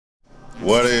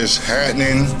What is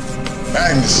happening?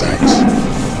 Magnus,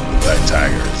 the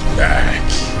tiger is back.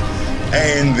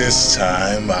 And this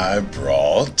time I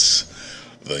brought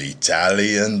the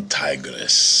Italian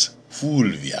tigress,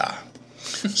 Fulvia.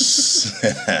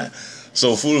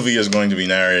 So Fulvia is going to be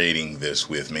narrating this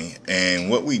with me. And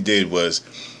what we did was,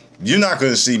 you're not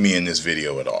going to see me in this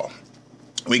video at all.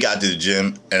 We got to the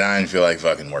gym and I didn't feel like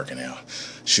fucking working out.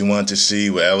 She wanted to see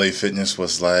what LA Fitness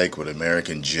was like, what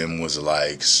American Gym was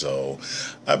like, so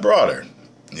I brought her.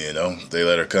 You know, they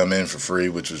let her come in for free,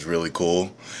 which was really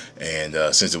cool. And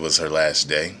since it was her last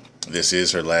day, this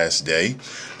is her last day.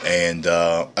 And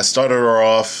I started her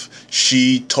off.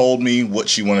 She told me what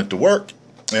she wanted to work.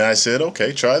 And I said,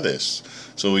 okay, try this.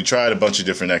 So we tried a bunch of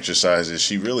different exercises.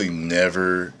 She really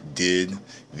never did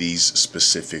these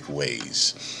specific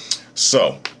ways.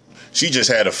 So she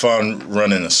just had a fun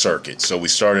running a circuit. So we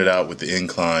started out with the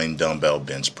incline dumbbell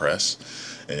bench press.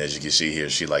 And as you can see here,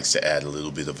 she likes to add a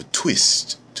little bit of a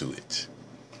twist to it.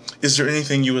 Is there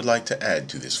anything you would like to add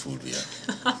to this, Fulvia?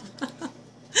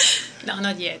 No,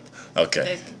 not yet. Okay.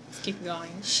 Let's keep going.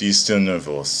 She's still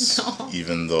nervous, No.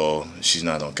 even though she's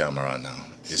not on camera now.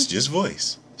 It's just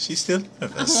voice. She's still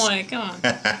nervous. Oh my God.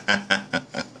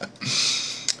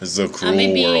 It's a cruel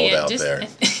world out there.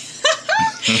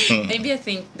 Maybe I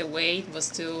think the weight was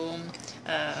too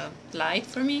light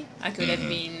for me. I could have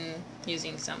been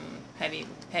using some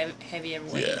heavier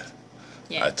weight.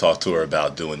 Yeah. I talked to her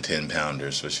about doing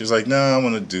 10-pounders, but she was like, no, I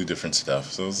want to do different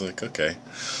stuff. So I was like, okay.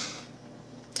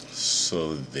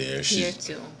 So there she is.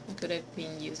 Here too. I could have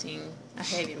been using a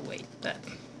heavier weight, but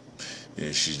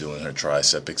yeah, she's doing her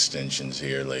tricep extensions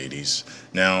here, ladies.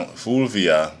 Now,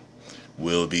 Fulvia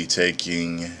will be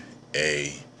taking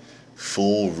a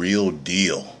full real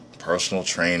deal personal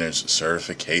trainer's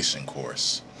certification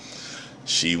course.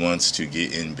 She wants to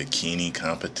get in bikini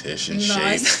competition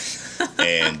shape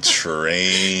and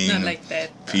train not like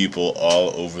that, people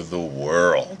all over the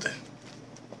world.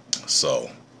 So,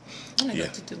 I want to yeah.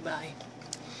 go to Dubai.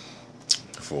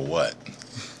 For what?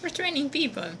 For training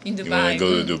people in Dubai. You want to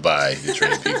go to Dubai to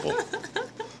train people?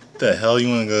 What the hell you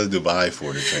want to go to Dubai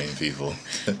for to train people?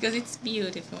 Because it's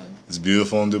beautiful. It's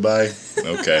beautiful in Dubai?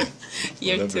 Okay.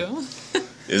 Here Whatever. too.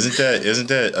 Isn't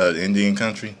that Indian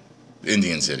country?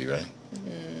 Indian city, right?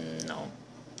 No.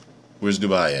 Where's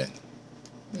Dubai at?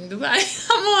 Dubai?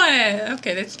 Amore!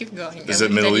 Okay, let's keep going. Is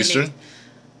it Middle Eastern?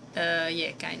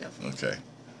 Yeah, kind of. Okay.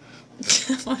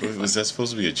 Was that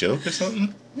supposed to be a joke or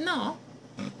something? No.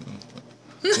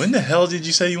 When the hell did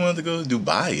you say you wanted to go to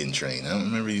Dubai and train? I don't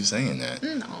remember you saying that.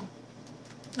 No.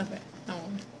 Okay. No.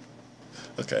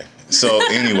 Okay. So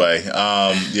anyway,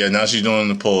 yeah, now she's doing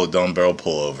the dumbbell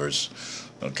pullovers.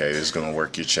 Okay, this is gonna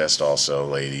work your chest also,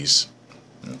 ladies.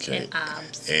 Okay. And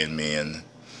abs. And men.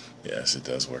 Yes, it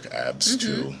does work abs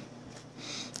too.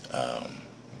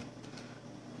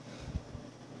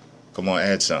 Come on,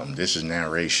 add something. This is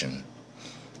narration.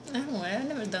 Oh, I've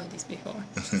never done this before.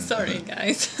 Sorry,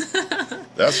 guys.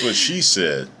 That's what she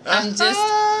said. I'm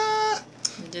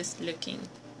just looking.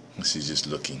 She's just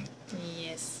looking.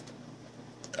 Yes.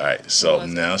 Alright, so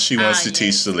now she wants to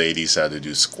teach the ladies how to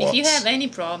do squats. If you have any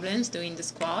problems doing the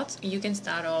squats, you can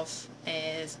start off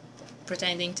as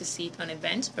pretending to sit on a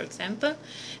bench, for example,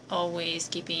 always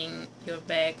keeping your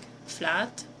back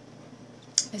flat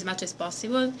as much as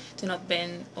possible, to not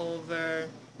bend over.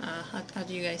 How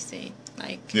do you guys say?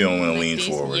 Like you don't want to like lean this?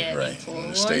 forward, yeah, right? Lean forward. You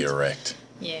want to stay erect.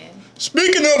 Yeah.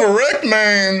 Speaking of erect,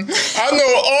 man, I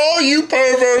know all you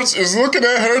perverts is looking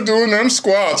at her doing them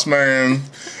squats, man.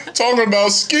 Talking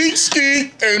about skeet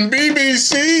skeet and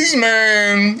BBCs,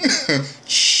 man.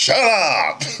 Shut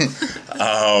up.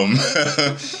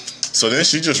 So then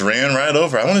she just ran right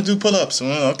over. I want to do pull-ups.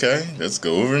 Well, okay, let's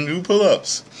go over and do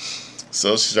pull-ups.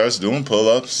 So she starts doing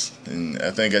pull-ups, and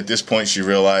I think at this point she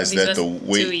realized that the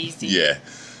weight, too easy. yeah.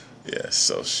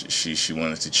 So she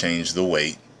wanted to change the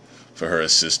weight for her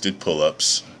assisted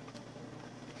pull-ups.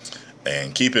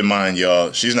 And keep in mind,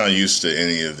 y'all, she's not used to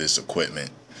any of this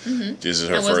equipment. This is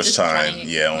her first time,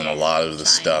 on a lot of the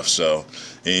stuff. So,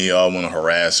 and y'all want to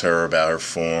harass her about her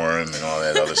form and all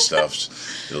that other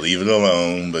stuff. Leave it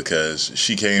alone, because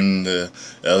she came to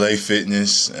LA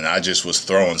Fitness and I just was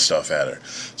throwing stuff at her.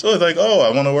 So it's like, oh,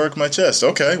 I want to work my chest.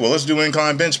 Okay, well, let's do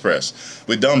incline bench press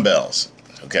with dumbbells.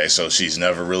 Okay, so she's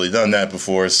never really done that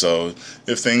before. So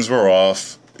if things were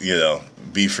off,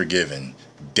 be forgiven,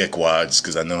 dickwads,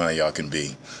 because I know how y'all can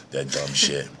be. That dumb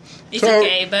shit. It's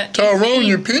okay, but Tyrone,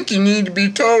 your pinky need to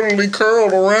be totally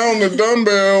curled around the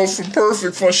dumbbell for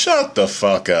perfect fun. Shut the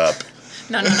fuck up.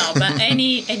 No. But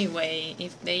anyway,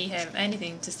 if they have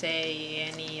anything to say,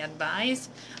 any advice,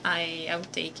 I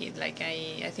would take it. Like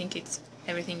I think it's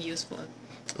everything useful.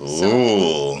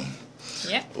 Ooh.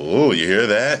 Yeah. Ooh, you hear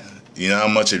that? You know how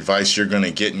much advice you're going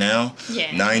to get now? Yeah.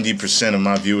 90% of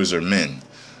my viewers are men.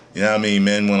 You know how many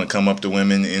men want to come up to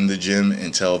women in the gym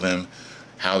and tell them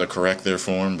how to correct their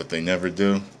form, but they never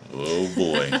do? Oh,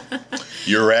 boy.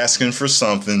 You're asking for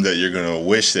something that you're going to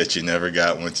wish that you never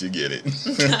got once you get it.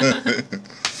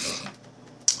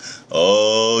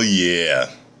 Oh, yeah.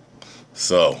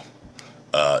 So,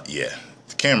 yeah.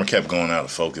 The camera kept going out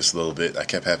of focus a little bit. I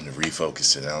kept having to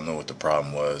refocus it. I don't know what the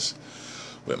problem was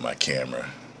with my camera.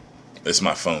 It's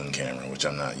my phone camera, which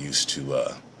I'm not used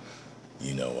to,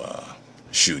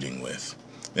 shooting with.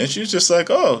 And she was just like,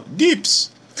 oh,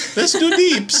 deeps. Let's do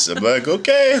deeps. I'm like,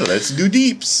 okay, let's do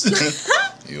deeps.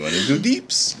 You want to do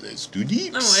deeps? Let's do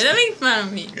deeps. Oh, don't make fun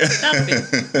of me. Stop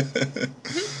it.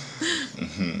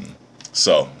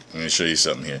 So, let me show you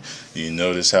something here. You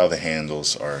notice how the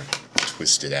handles are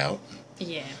twisted out?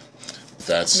 Yeah.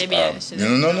 That's maybe I should.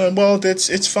 no. Well,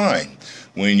 it's fine.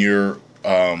 When you're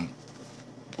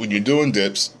doing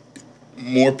dips,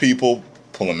 more people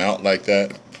pull them out like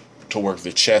that to work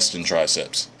the chest and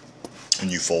triceps.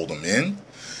 And you fold them in,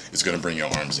 it's going to bring your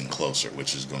arms in closer,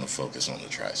 which is going to focus on the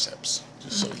triceps.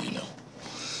 Just so you know.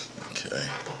 Okay.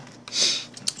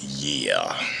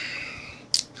 Yeah.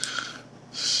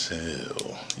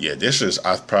 So, yeah, this is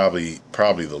probably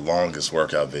the longest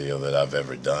workout video that I've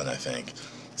ever done, I think.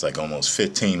 It's like almost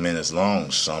 15 minutes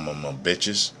long, some of them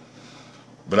bitches.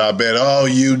 But I bet all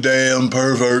you damn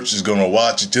perverts is gonna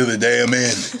watch it to the damn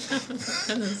end.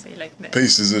 Doesn't say like that.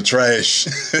 Pieces of trash.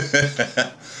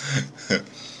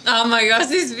 Oh my gosh,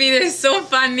 this video is so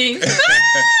funny. Look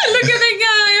at the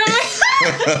guy.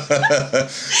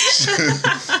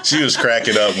 She was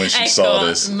cracking up when she saw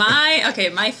this.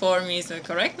 My form is the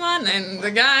correct one, and the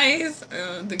guy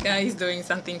is doing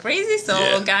something crazy. So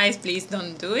Yeah. guys, please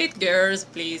don't do it. Girls,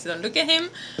 please don't look at him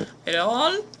at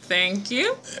all. Thank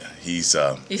you. Yeah,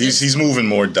 he's moving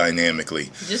more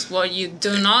dynamically. Just what you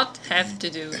do not have to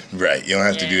do. Right, you don't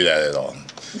have to do that at all.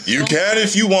 You can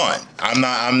if you want. I'm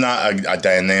not a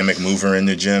dynamic mover in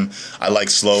the gym. I like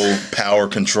slow, power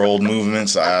controlled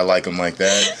movements. I like them like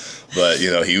that. But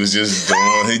he was just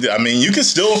doing. I mean, you can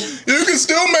still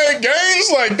make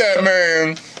gains like that,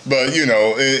 man. But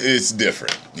it's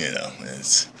different.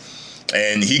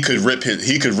 And he could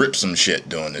rip some shit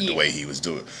doing it the way he was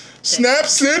doing. Snap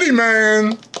City,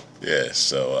 man. Yeah.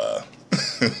 So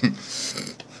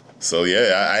so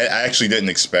yeah, I actually didn't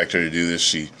expect her to do this.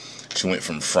 She went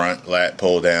from front lat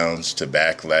pull downs to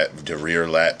back lat to rear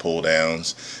lat pull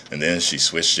downs, and then she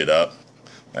switched it up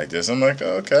like this. I'm like,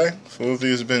 oh, okay.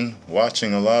 Fulvia's been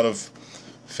watching a lot of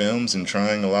films and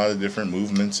trying a lot of different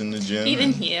movements in the gym.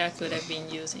 Even here, I could have been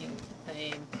using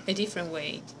a different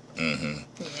weight. Mm-hmm.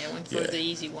 Yeah, I went for the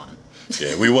easy one.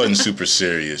 Yeah, we wasn't super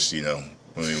serious, when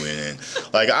we went in.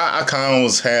 Like, I kind of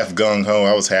was half gung-ho.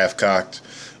 I was half cocked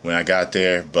when I got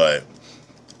there, but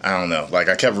I don't know. Like,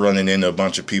 I kept running into a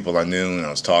bunch of people I knew, and I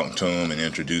was talking to them and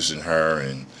introducing her,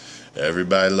 and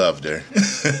everybody loved her.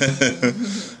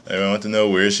 Everyone wanted to know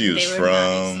where she was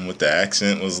from, nice. What the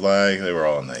accent was like. They were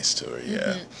all nice to her, yeah.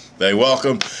 Mm-hmm. They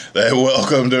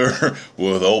welcomed her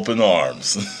with open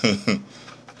arms.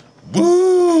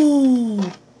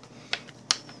 Woo!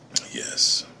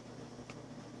 Yes.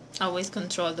 Always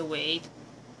control the weight.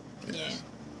 Yes. Yeah.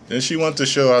 Then she wanted to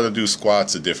show how to do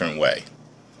squats a different way.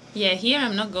 Yeah, here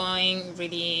I'm not going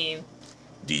really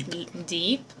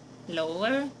deep,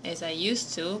 lower as I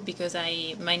used to because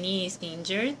my knee is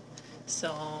injured.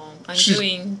 So I'm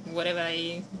doing whatever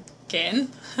I can.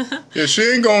 Yeah, she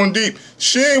ain't going deep.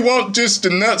 She ain't want just the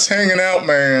nuts hanging out,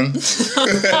 man.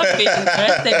 Stop it, the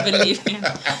rest I believe in.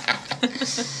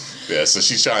 Yeah, so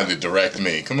she's trying to direct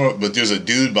me. Come on, but there's a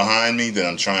dude behind me that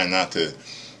I'm trying not to,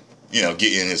 get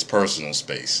in his personal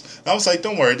space. I was like,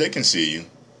 don't worry, they can see you.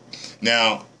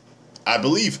 Now, I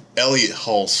believe Elliot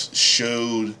Hulse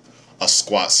showed a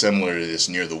squat similar to this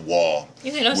near the wall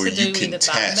where you can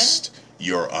test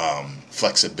your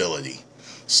flexibility.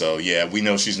 So, yeah, we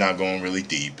know she's not going really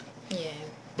deep. Yeah.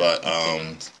 But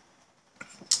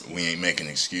we ain't making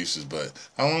excuses. But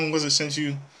how long was it since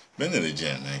you been to the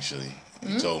gym, actually?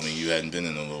 You told me you hadn't been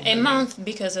in a little bit. A month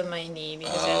because of my knee.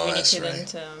 Because I really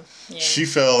couldn't. Right. Yeah. She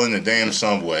fell in the damn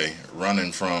subway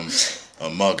running from a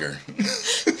mugger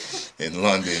in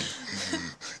London.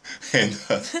 And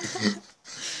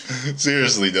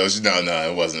seriously, though,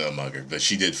 no, it wasn't a mugger. But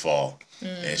she did fall.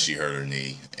 And she hurt her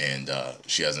knee, and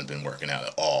she hasn't been working out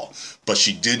at all. But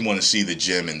she did want to see the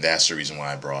gym, and that's the reason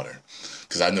why I brought her.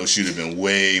 Because I know she would have been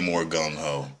way more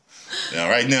gung-ho. Now,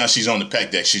 right now, she's on the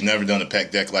pec deck. She's never done a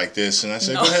pec deck like this. And I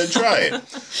said, go ahead and try it.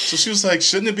 So she was like,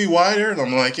 shouldn't it be wider? And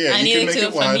I'm like, yeah, you can make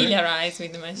it wider. I needed to familiarize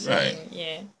with the machine. Right.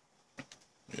 Yeah.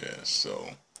 So,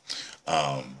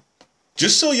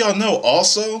 just so y'all know,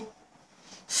 also,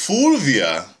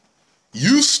 Fulvia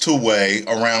used to weigh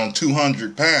around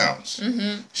 200 pounds.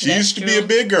 She used to be a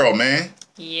big girl, man.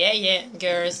 Yeah,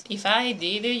 girls. If I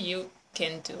did it, you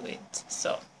can do it.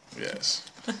 So. Yes.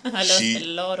 I lost a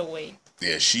lot of weight.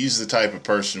 Yeah, she's the type of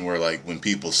person where, like, when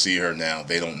people see her now,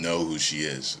 they don't know who she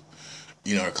is.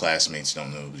 You know, her classmates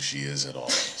don't know who she is at all.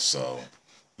 So,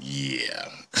 yeah.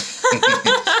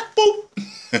 Boop.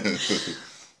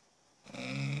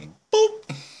 Boop.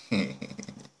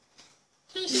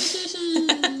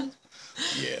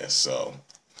 Yeah, so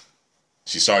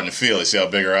she's starting to feel it. See how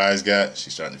big her eyes got?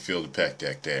 She's starting to feel the pec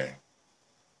deck there.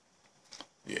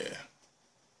 Yeah.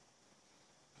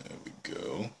 There we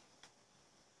go.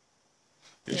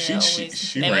 Yeah,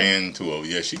 she ran to a,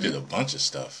 yeah, she did a bunch of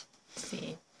stuff.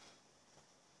 See.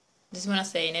 Just want to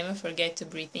say, never forget to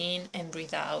breathe in and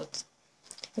breathe out.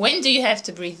 When do you have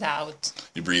to breathe out?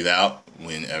 You breathe out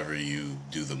whenever you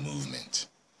do the movement.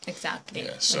 Exactly.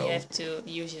 Yeah, so when you have to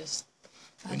use your,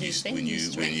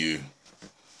 when you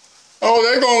oh,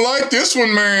 they're gonna like this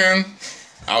one, man.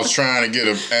 I was trying to get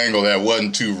an angle that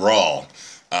wasn't too raw.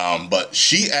 But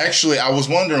she actually, I was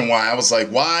wondering why. I was like,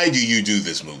 why do you do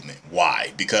this movement?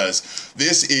 Why? Because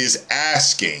this is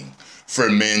asking for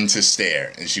men to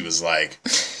stare. And she was like,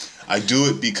 I do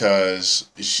it because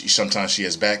sometimes she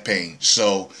has back pain.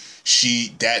 So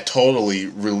that totally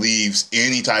relieves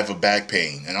any type of back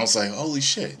pain. And I was like, holy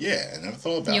shit, yeah, I never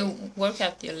thought about it. You work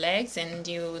out your legs and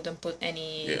you don't put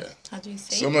any, how do you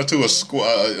say? Similar to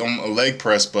a leg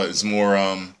press, but it's more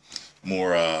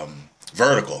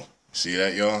vertical. See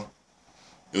that, y'all?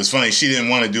 It was funny. She didn't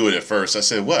want to do it at first. I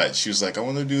said, what? She was like, I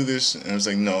want to do this. And I was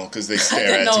like, no, because they stare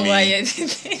at me. I don't know why I did it.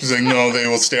 She was like, no, they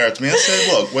will stare at me. I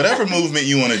said, look, whatever movement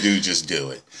you want to do, just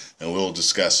do it. And we'll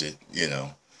discuss it, you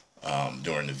know,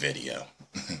 during the video.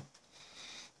 And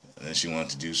then she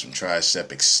wanted to do some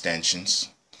tricep extensions.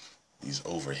 These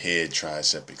overhead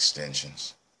tricep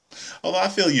extensions. Although I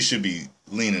feel you should be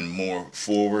leaning more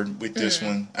forward with this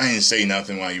one. I didn't say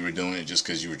nothing while you were doing it just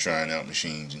because you were trying out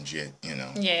machines and shit, you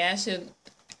know. Yeah, I should.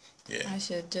 Yeah. I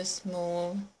should just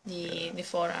move the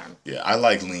forearm. Yeah, I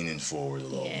like leaning forward a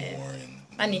little more and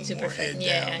I need to perfect.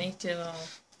 Yeah, I need to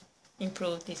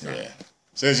improve this one. Yeah.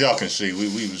 So as y'all can see,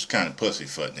 we was kind of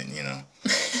pussyfooting it, you know.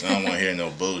 So I don't want to hear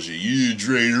no bullshit. You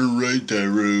trainer, right,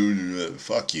 Tyrone?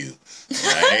 Fuck you.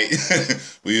 Right?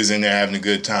 We was in there having a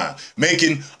good time.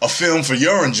 Making a film for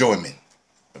your enjoyment.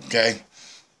 Okay?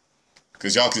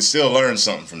 Because y'all can still learn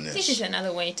something from this. This is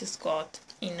another way to squat.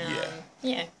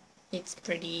 Yeah. It's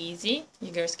pretty easy.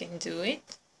 You girls can do it.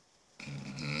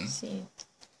 See,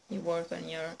 you work on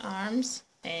your arms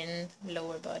and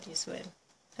lower body as well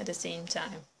at the same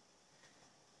time.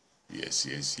 Yes.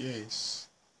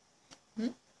 I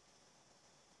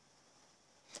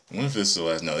wonder if this is the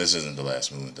last. No, this isn't the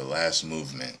last movement. The last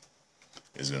movement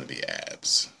is going to be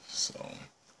abs. So,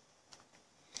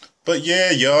 but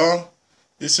yeah, y'all,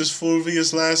 this is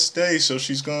Fulvia's last day, so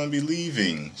she's going to be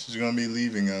leaving. She's going to be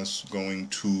leaving us, going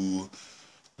to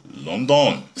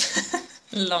London.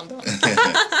 London.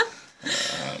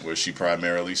 Where she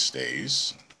primarily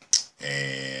stays.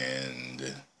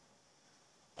 And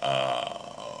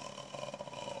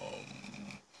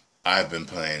I've been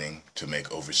planning to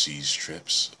make overseas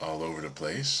trips all over the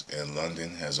place, and London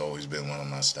has always been one of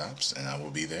my stops, and I will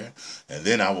be there. And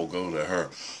then I will go to her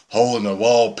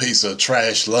hole-in-the-wall piece of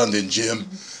trash London gym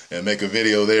and make a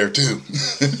video there too.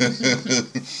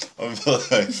 I'm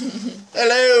like,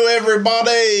 hello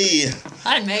everybody!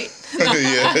 Hi mate!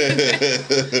 Yeah.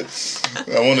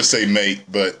 I want to say mate,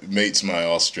 but mate's my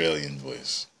Australian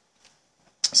voice.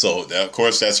 So, of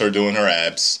course, that's her doing her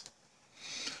abs.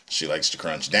 She likes to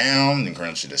crunch down, then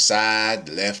crunch to the side,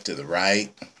 the left to the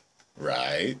right.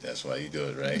 Right, that's why you do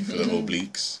it, right? For the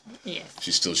obliques. Yes.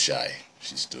 She's still shy.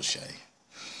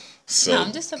 So, no,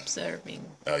 I'm just observing.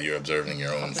 You're observing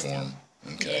your own form.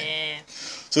 Okay. Yeah.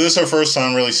 So this is her first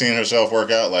time really seeing herself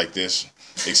work out like this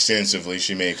extensively.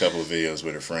 She made a couple of videos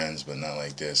with her friends, but not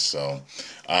like this. So,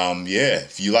 yeah,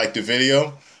 if you liked the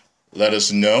video, let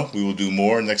us know. We will do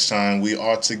more next time we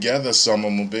are together, some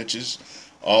of my bitches.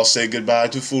 I'll say goodbye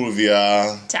to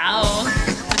Fulvia. Ciao.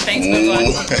 Thanks for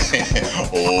watching.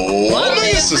 Oh,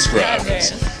 million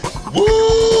subscribers. Woo!